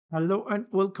Hello and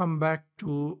welcome back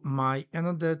to my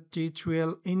another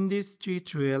tutorial. In this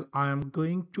tutorial, I am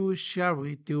going to share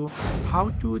with you how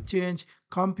to change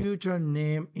computer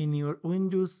name in your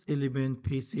Windows 11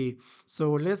 PC.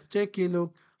 So let's take a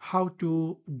look how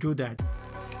to do that.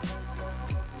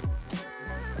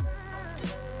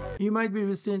 You might be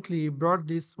recently brought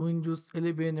this Windows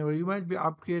 11 or you might be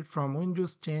upgraded from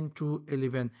Windows 10 to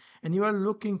 11 and you are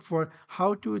looking for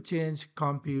how to change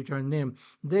computer name.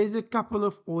 There is a couple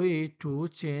of ways to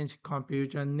change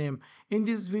computer name. In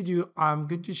this video, I'm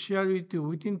going to share with you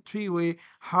within 3 ways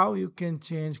how you can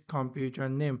change computer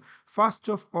name. First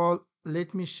of all,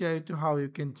 let me share with you how you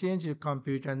can change your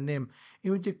computer name.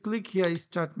 You need to click here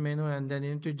start menu and then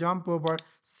you need to jump over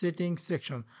settings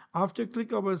section. After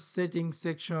click over settings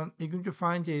section, you're going to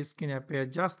find a screen appear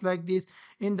just like this.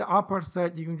 In the upper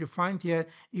side, you're going to find here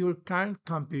your current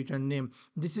computer name.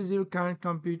 This is your current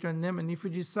computer name, and if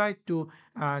you decide to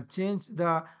change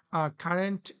the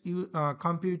current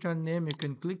computer name, you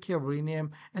can click here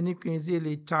rename and you can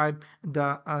easily type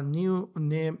the new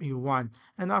name you want,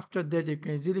 and after that you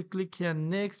can easily click here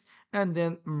next and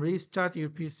then restart your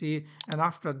PC, and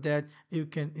after that you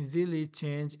can easily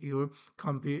change your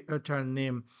computer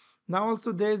name. Now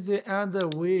also there is another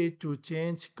way to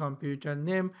change computer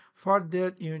name. For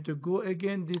that you need to go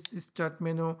again this start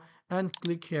menu and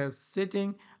click here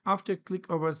setting. After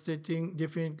click over setting,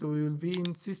 definitely we will be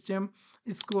in system.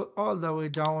 Scroll all the way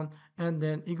down and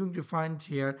then you're going to find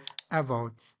here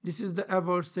about. This is the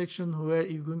about section where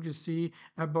you're going to see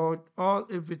about all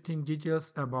everything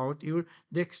details about your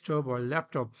desktop or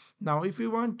laptop. Now if you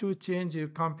want to change your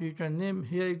computer name,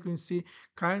 here you can see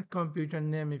current computer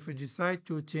name. If you decide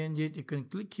to change it, you can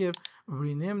click here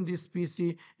rename this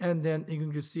PC and then you're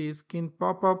going to see screen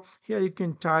pop up. Here you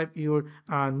can type your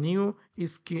new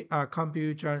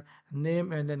computer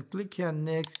name and then click here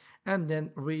next and then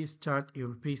restart your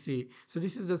PC. So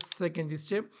this is the second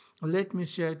step. Let me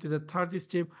share to the third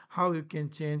step how you can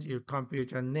change your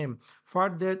computer name. For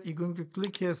that, you're going to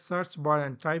click here search bar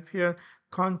and type here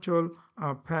control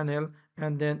panel,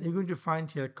 and then you're going to find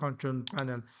here control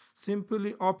panel.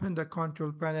 Simply open the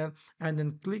control panel and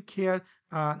then click here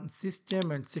system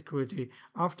and security.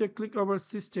 After click over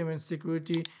system and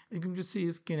security, you're going to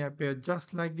see screen appear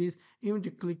just like this. You need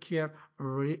to click here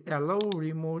allow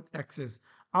remote access.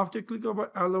 After click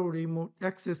over allow remote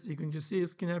access, you can just see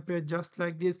screen appear just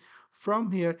like this.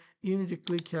 From here, you need to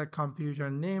click here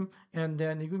computer name and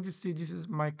then you're going to see this is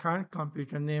my current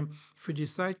computer name. If you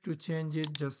decide to change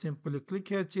it, just simply click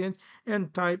here change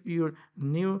and type your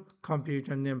new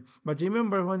computer name. But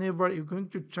remember, whenever you're going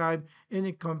to type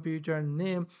any computer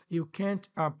name, you can't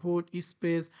put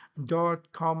space,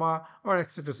 dot, comma, or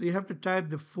etc. So you have to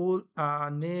type the full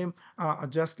name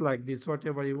just like this.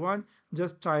 Whatever you want,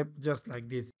 just type just like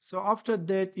this. So after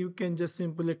that, you can just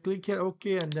simply click here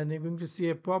OK, and then you're going to see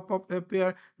a pop-up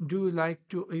appear. Do you like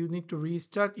to you need to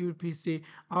restart your PC?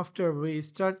 After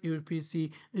restart your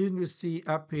PC, you will see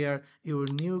appear your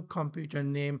new computer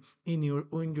name in your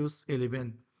Windows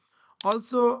 11.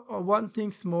 Also, one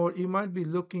thing's more, you might be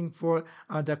looking for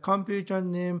the computer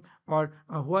name or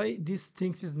why this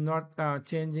things is not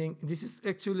changing. This is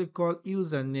actually called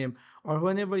username, or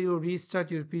whenever you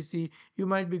restart your PC, you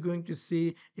might be going to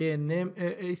see a name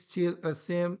is still the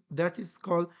same, that is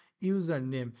called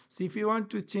username. So if you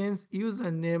want to change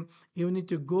username, you need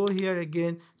to go here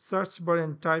again search bar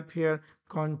and type here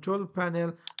control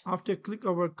panel. After click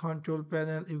over control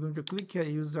panel, you're going to click here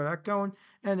user account,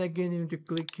 and again you need to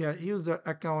click here user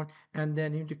account, and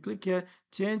then you need to click here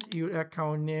change your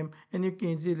account name, and you can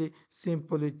easily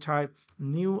simply type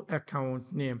new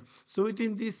account name. So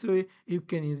within this way you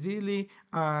can easily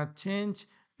change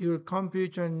your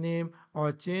computer name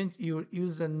or change your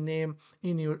username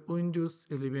in your Windows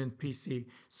 11 PC.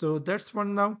 So that's for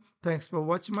now. Thanks for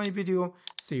watching my video.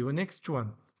 See you next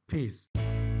one. Peace.